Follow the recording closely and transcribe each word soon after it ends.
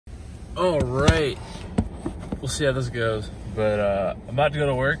All right, we'll see how this goes. But I'm about to go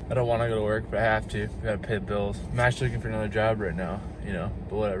to work. I don't want to go to work, but I have to. I gotta pay the bills. I'm actually looking for another job right now, you know,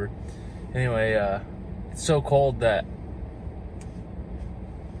 but whatever. Anyway, it's so cold that...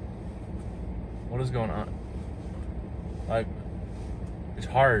 What is going on? Like, it's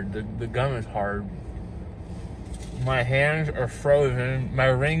hard. The gum is hard. My hands are frozen. My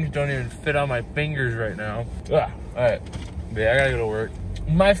rings don't even fit on my fingers right now. Ugh. All right, yeah, I gotta go to work.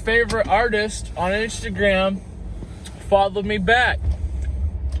 My favorite artist on Instagram followed me back.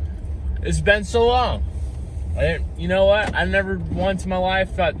 It's been so long. You know what? I never once in my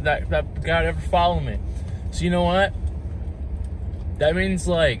life thought that God ever followed me. So you know what? That means,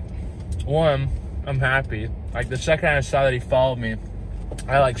 like, one, I'm happy. Like, the second I saw that he followed me,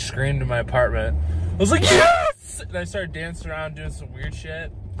 I like screamed in my apartment. I was like, yes! And I started dancing around doing some weird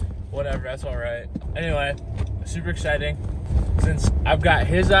shit. Whatever, that's all right. Anyway, super exciting. Since I've got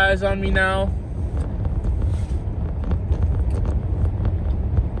his eyes on me now,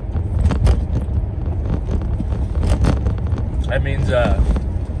 that means I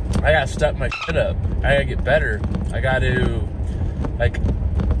gotta step my shit up. I gotta get better. I gotta, like,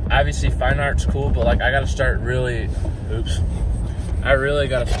 obviously fine art's cool, but like I gotta start really, I really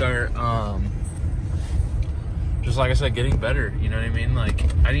gotta start, just like I said, getting better, you know what I mean? Like,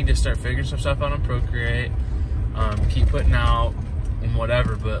 I need to start figuring some stuff out on Procreate, keep putting out and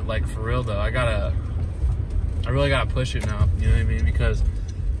whatever, but like for real though, I really gotta push it now, you know what I mean? Because,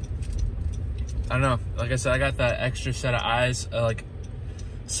 I don't know, like I said, I got that extra set of eyes, like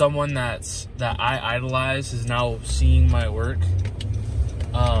someone that I idolize is now seeing my work.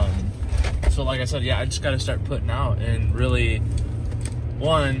 So like I said, yeah, I just gotta start putting out and really,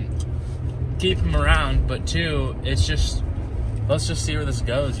 one, keep him around, but two, it's just, let's just see where this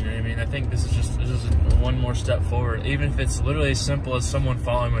goes, you know what I mean? I think this is one more step forward, even if it's literally as simple as someone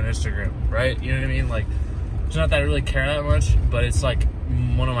following me on Instagram, right? You know what I mean? Like, it's not that I really care that much, but it's like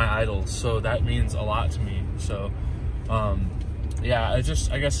one of my idols, so that means a lot to me. So, yeah, I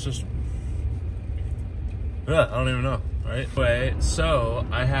guess just, I don't even know, right? Anyway, so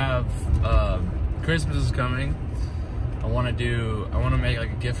I have, Christmas is coming. I want to make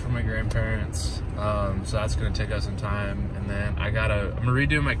like a gift for my grandparents, so that's gonna take us some time, and then I'm gonna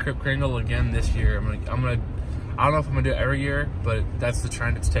redo my Crip Kringle again this year. I don't know if I'm gonna do it every year, but that's the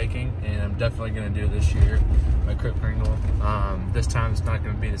trend it's taking, and I'm definitely gonna do it this year, my Crip Kringle. This time it's not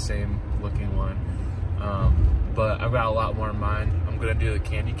gonna be the same looking one, but I've got a lot more in mind. I'm gonna do the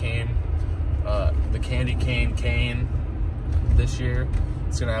candy cane cane this year.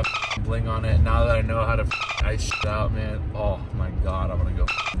 It's gonna have bling on it. Now that I know how to ice shit out, man, oh my god, I'm gonna go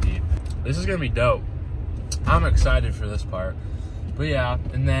deep. This is gonna be dope. I'm excited for this part. But yeah,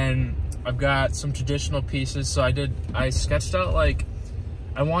 and then I've got some traditional pieces. So I sketched out, like,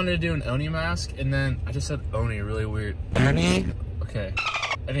 I wanted to do an Oni mask, and then I just said Oni really weird. Oni? Okay.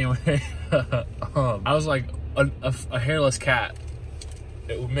 Anyway, I was like a hairless cat.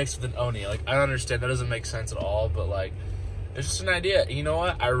 It mixed with an Oni. Like, I understand that doesn't make sense at all, but like, it's just an idea. You know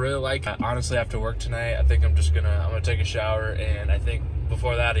what? I really like it. Honestly, after work tonight, I think I'm gonna take a shower, and I think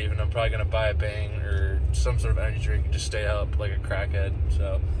before that even, I'm probably gonna buy a Bang or some sort of energy drink and just stay up like a crackhead.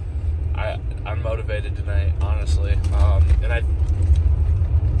 So I'm motivated tonight, honestly. And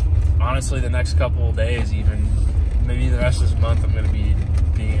honestly, the next couple of days, even maybe the rest of this month, I'm gonna be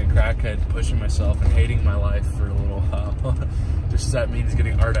being a crackhead, pushing myself and hating my life for a little while. Just that means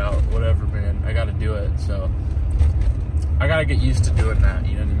getting art out, whatever, man. I gotta do it. So I gotta get used to doing that,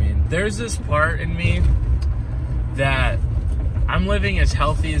 you know what I mean? There's this part in me that I'm living as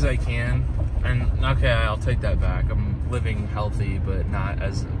healthy as I can, and okay, I'll take that back. I'm living healthy, but not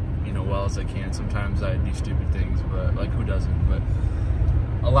as, you know, well as I can. Sometimes I do stupid things, but like, who doesn't? But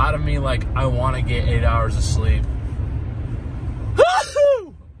a lot of me, like, I want to get 8 hours of sleep.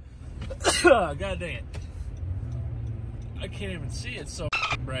 God dang it. I can't even see it, so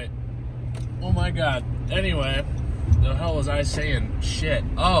bright. Oh my god. Anyway, the hell was I saying? Shit.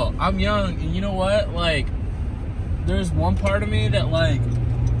 Oh, I'm young, and you know what? Like, there's one part of me that, like,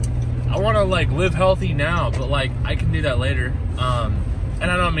 I want to, like, live healthy now, but, like, I can do that later. And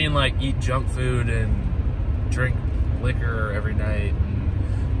I don't mean, like, eat junk food and drink liquor every night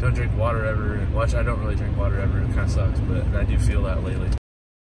and don't drink water ever. Which I don't really drink water ever. It kind of sucks, but I do feel that lately.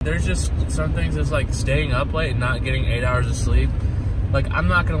 There's just some things that's, like, staying up late and not getting 8 hours of sleep. Like, I'm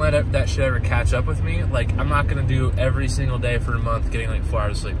not going to let that shit ever catch up with me. Like, I'm not going to do every single day for a month getting, like, 4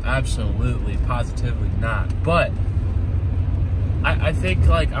 hours of sleep. Absolutely, positively not. But I think,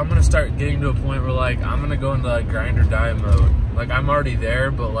 like, I'm going to start getting to a point where, like, I'm going to go into, like, grind or die mode. Like, I'm already there,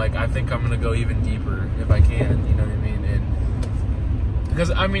 but, like, I think I'm going to go even deeper if I can, you know what I mean? Because,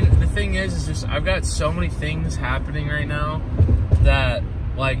 I mean, the thing is just I've got so many things happening right now that,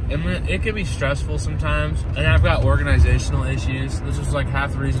 like, it can be stressful sometimes. And I've got organizational issues. This is, like,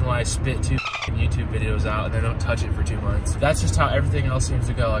 half the reason why I spit 2 YouTube videos out and I don't touch it for 2 months. That's just how everything else seems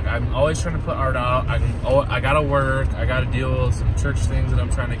to go. Like, I'm always trying to put art out. I gotta work. I gotta deal with some church things that I'm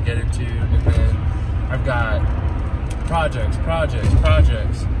trying to get into. And then I've got projects.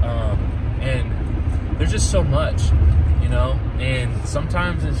 And there's just so much, you know? And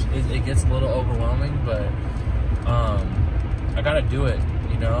sometimes it gets a little overwhelming, but I gotta do it,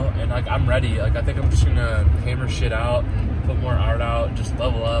 you know? And, like, I'm ready. Like, I think I'm just gonna hammer shit out and put more art out and just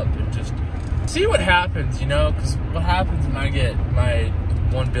level up and just see what happens, you know? Because what happens when I get my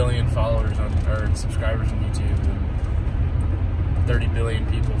 1 billion followers or subscribers on YouTube and 30 billion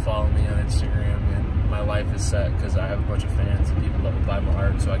people follow me on Instagram, and my life is set because I have a bunch of fans and people that will buy my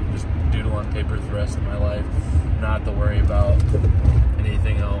art, so I can just doodle on paper for the rest of my life, not have to worry about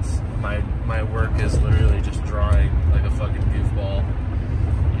anything else. My work is literally just drawing like a fucking goofball,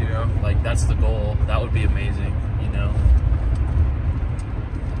 you know? Like, that's the goal. That would be amazing, you know?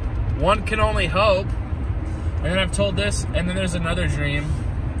 One can only hope. And then I've told this, and then there's another dream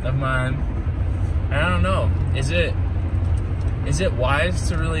of mine. And I don't know, is it wise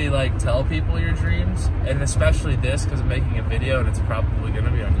to really, like, tell people your dreams? And especially this, because I'm making a video and it's probably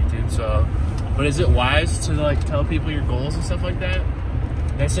gonna be on YouTube, so. But is it wise to, like, tell people your goals and stuff like that?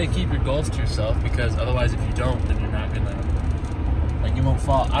 And I say keep your goals to yourself, because otherwise if you don't, then you're not gonna, like, you won't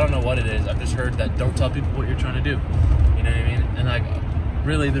fall. I don't know what it is. I've just heard that don't tell people what you're trying to do. You know what I mean? And, like,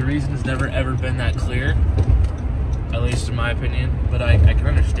 really the reason has never ever been that clear, at least in my opinion, but I can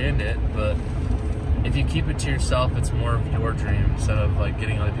understand it. But if you keep it to yourself, it's more of your dream instead of, like,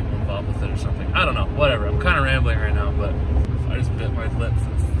 getting other people involved with it or something. I don't know, whatever. I'm kind of rambling right now, but I just bit my lip for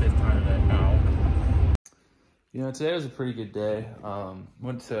the 5th time today. Ow. You know, today was a pretty good day.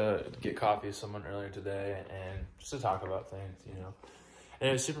 Went to get coffee with someone earlier today and just to talk about things, you know. And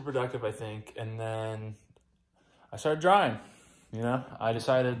it was super productive, I think. And then I started drawing. You know, I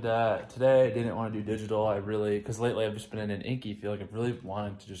decided that today I didn't want to do digital. Because lately I've just been in an inky feel. Like, I really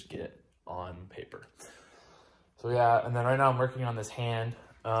wanted to just get on paper. So yeah, and then right now I'm working on this hand.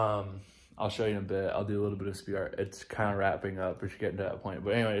 I'll show you in a bit. I'll do a little bit of speed art. It's kind of wrapping up, if you're getting to that point.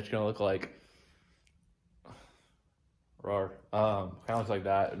 But anyway, it's gonna look like kind of looks like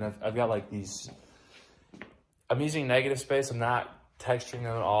that. And I've got like these. I'm using negative space. I'm not texturing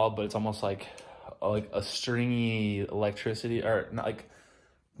them at all, but it's almost like a stringy electricity, or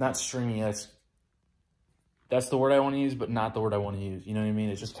not stringy. That's the word I want to use, but not the word I want to use. You know what I mean?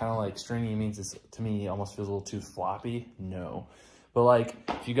 It's just kind of like stringy means it's, to me, almost feels a little too floppy. No. But, like,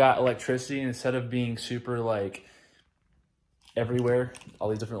 if you got electricity, instead of being super, like, everywhere, all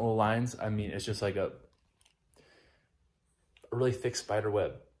these different little lines, I mean, it's just like a really thick spider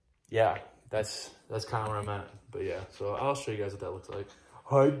web. Yeah, that's kind of where I'm at. But, yeah, so I'll show you guys what that looks like.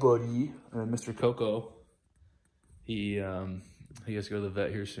 Hi, buddy. Mr. Coco. He has to go to the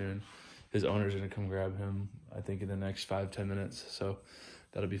vet here soon. His owner's gonna come grab him, I think, in the next 5-10 minutes. So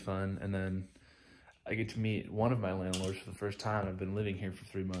that'll be fun. And then I get to meet one of my landlords for the first time. I've been living here for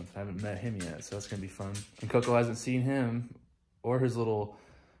 3 months. I haven't met him yet, so that's gonna be fun. And Coco hasn't seen him or his little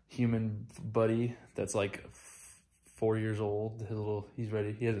human buddy that's like 4 years old. He's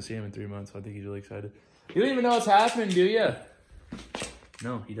ready. He hasn't seen him in 3 months, so I think he's really excited. You don't even know what's happening, do you?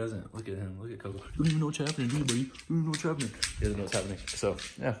 No, he doesn't. Look at him. Look at Coco. You don't even know what's happening, do you, buddy? You don't even know what's happening. He doesn't know what's happening. So,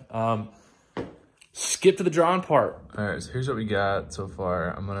 yeah. Skip to the drawing part. All right, so here's what we got so far.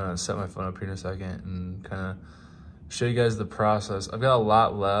 I'm going to set my phone up here in a second and kind of show you guys the process. I've got a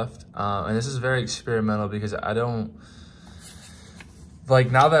lot left, and this is very experimental because I don't...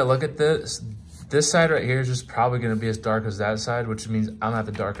 Like, now that I look at this side right here is just probably going to be as dark as that side, which means I'm going to have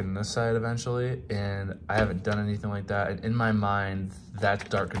to darken this side eventually, and I haven't done anything like that. And in my mind, that's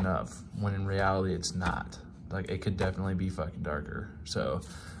dark enough, when in reality, it's not. Like, it could definitely be fucking darker. So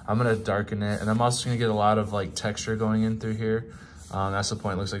I'm going to darken it, and I'm also going to get a lot of, like, texture going in through here. That's the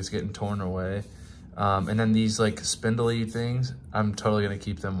point. It looks like it's getting torn away. And then these, like, spindly things, I'm totally going to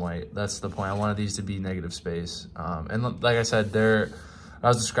keep them white. That's the point. I wanted these to be negative space. And like I said, I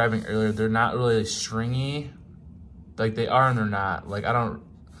was describing earlier, they're not really stringy. Like, they are and they're not. Like, I don't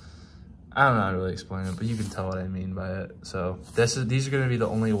know how to really explain it, but you can tell what I mean by it. So these are gonna be the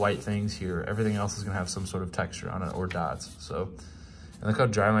only white things here. Everything else is gonna have some sort of texture on it or dots. So, and look how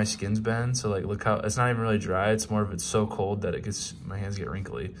dry my skin's been. So, like, look how, it's not even really dry. It's more of, it's so cold that my hands get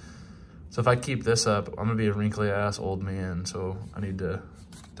wrinkly. So if I keep this up, I'm gonna be a wrinkly ass old man. So I need to,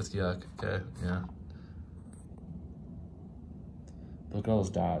 that's yuck, okay, yeah. Look at all those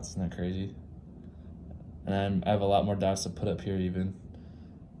dots, isn't that crazy? And I have a lot more dots to put up here even.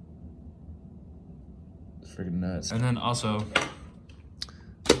 freaking nuts. And then also,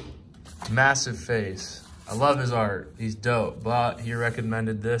 Massive Face. I love his art. He's dope, but he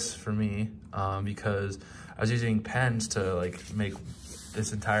recommended this for me because I was using pens to like make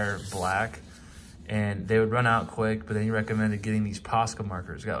this entire black, and they would run out quick, but then he recommended getting these Posca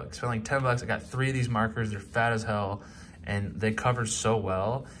markers. I spent like 10 bucks. I got 3 of these markers. They're fat as hell, and they cover so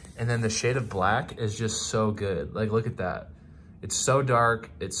well. And then the shade of black is just so good. Like, look at that. It's so dark.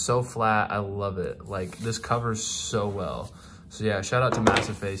 It's so flat. I love it. Like, this covers so well. So yeah, shout out to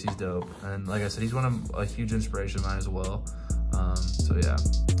Massive Face. He's dope. And like I said, he's a huge inspiration of mine as well. So yeah,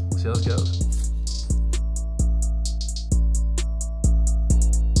 see how this goes.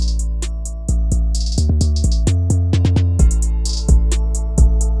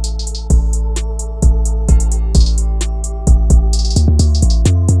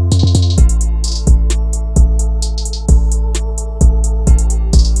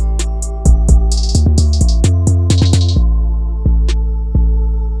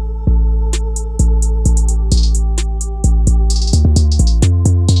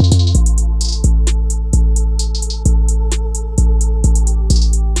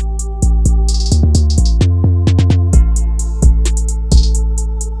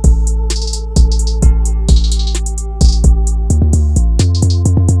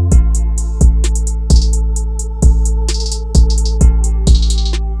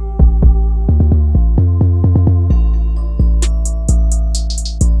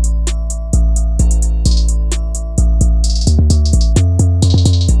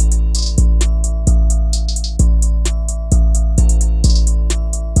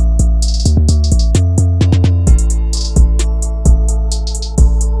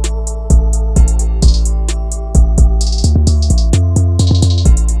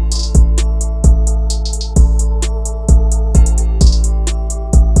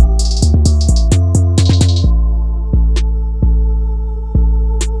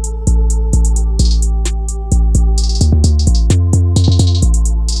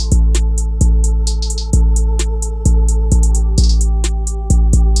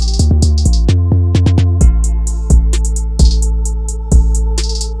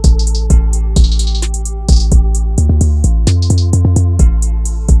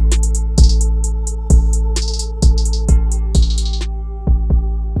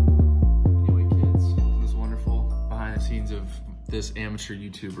 This amateur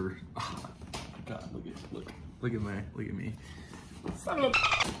YouTuber. Oh, God, look at me. It's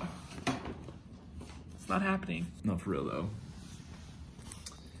not happening. No, for real though.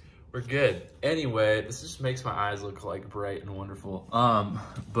 We're good. Anyway, this just makes my eyes look like bright and wonderful.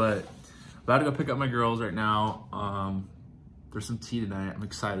 But about to go pick up my girls right now. There's some tea tonight. I'm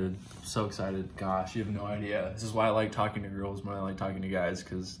excited. I'm so excited. Gosh, you have no idea. This is why I like talking to girls more than I like talking to guys,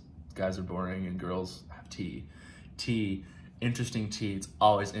 because guys are boring and girls have tea. Interesting tea, it's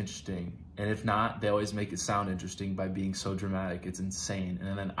always interesting. And if not, they always make it sound interesting by being so dramatic. It's insane.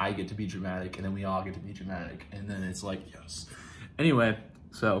 And then I get to be dramatic, and then we all get to be dramatic. And then it's like, yes. Anyway,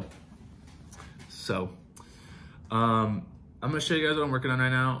 I'm gonna show you guys what I'm working on right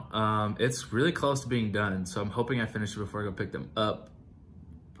now. It's really close to being done, so I'm hoping I finish it before I go pick them up.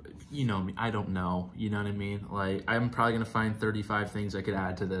 You know me, I don't know, you know what I mean? Like, I'm probably gonna find 35 things I could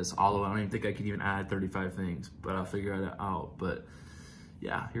add to this, although I don't even think I could even add 35 things, but I'll figure it out. But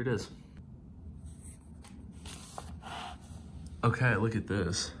yeah, here it is. Okay, look at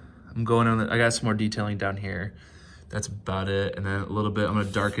this. I'm going on, I got some more detailing down here. That's about it. And then a little bit, I'm gonna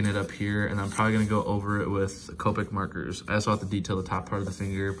darken it up here, and I'm probably gonna go over it with Copic markers. I also have to detail the top part of the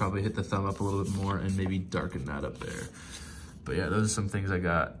finger, probably hit the thumb up a little bit more, and maybe darken that up there. But yeah, those are some things I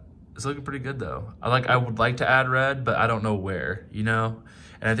got. It's looking pretty good though. I would like to add red, but I don't know where, you know?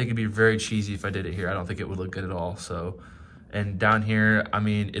 And I think it'd be very cheesy if I did it here. I don't think it would look good at all, so. And down here, I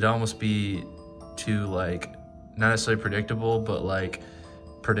mean, it'd almost be too like, not necessarily predictable, but like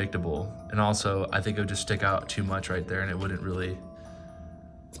predictable. And also, I think it would just stick out too much right there and it wouldn't really,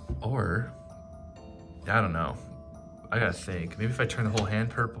 or, I don't know. I gotta think. Maybe if I turn the whole hand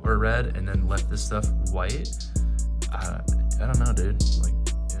purple or red and then left this stuff white, I don't know, dude. Like,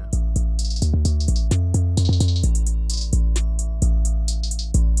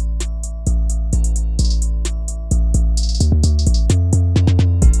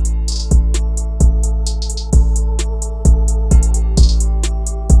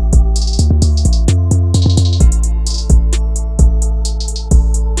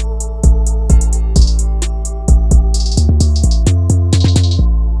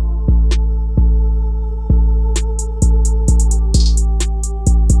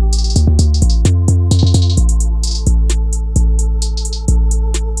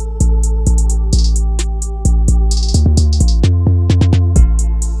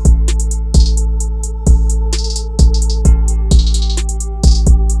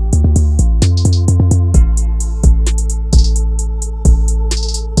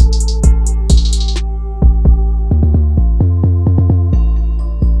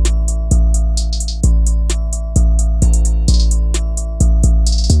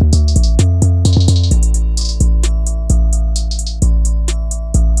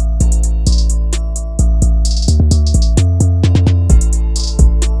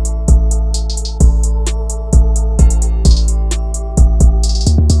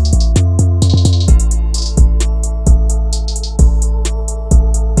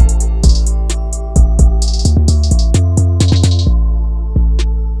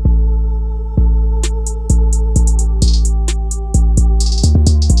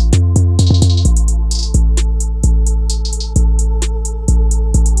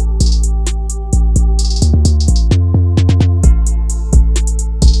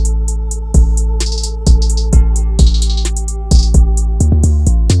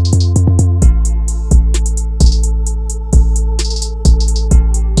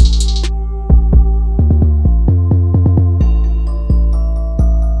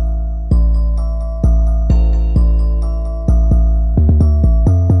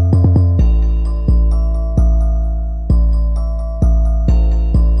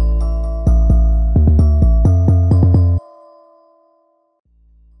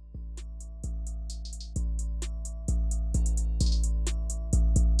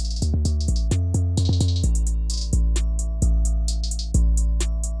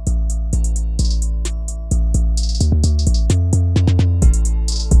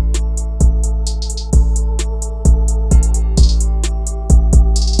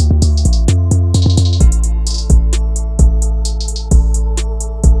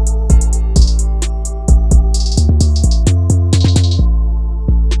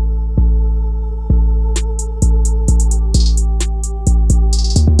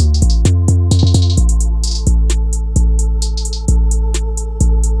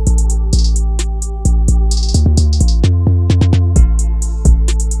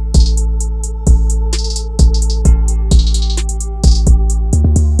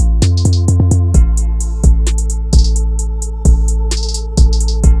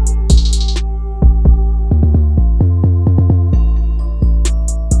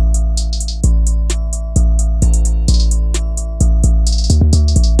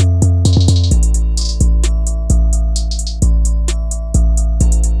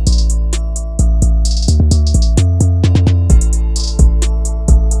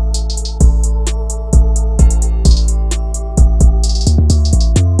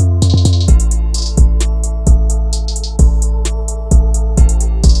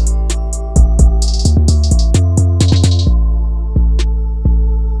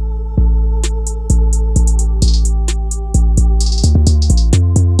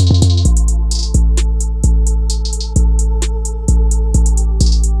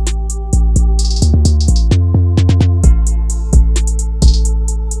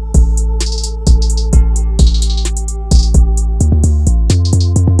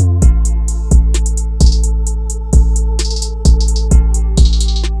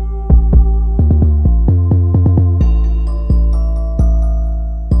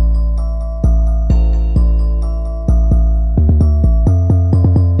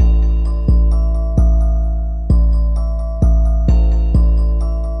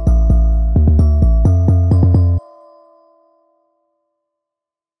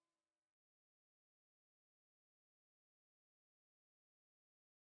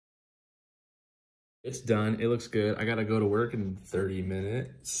 It's done. It looks good. I gotta go to work in 30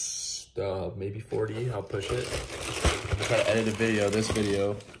 minutes, maybe 40. I'll push it. I'm gonna try to edit this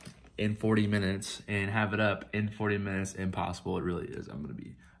video in 40 minutes and have it up in 40 minutes. Impossible. It really is.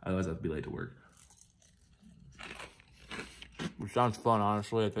 Otherwise I have to be late to work. Which sounds fun,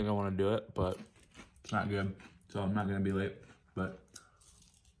 honestly. I think I want to do it, but it's not good. So I'm not gonna be late. But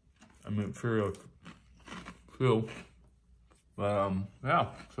I mean, for real. But yeah.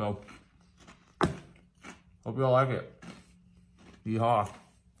 So hope you all like it. Yeehaw.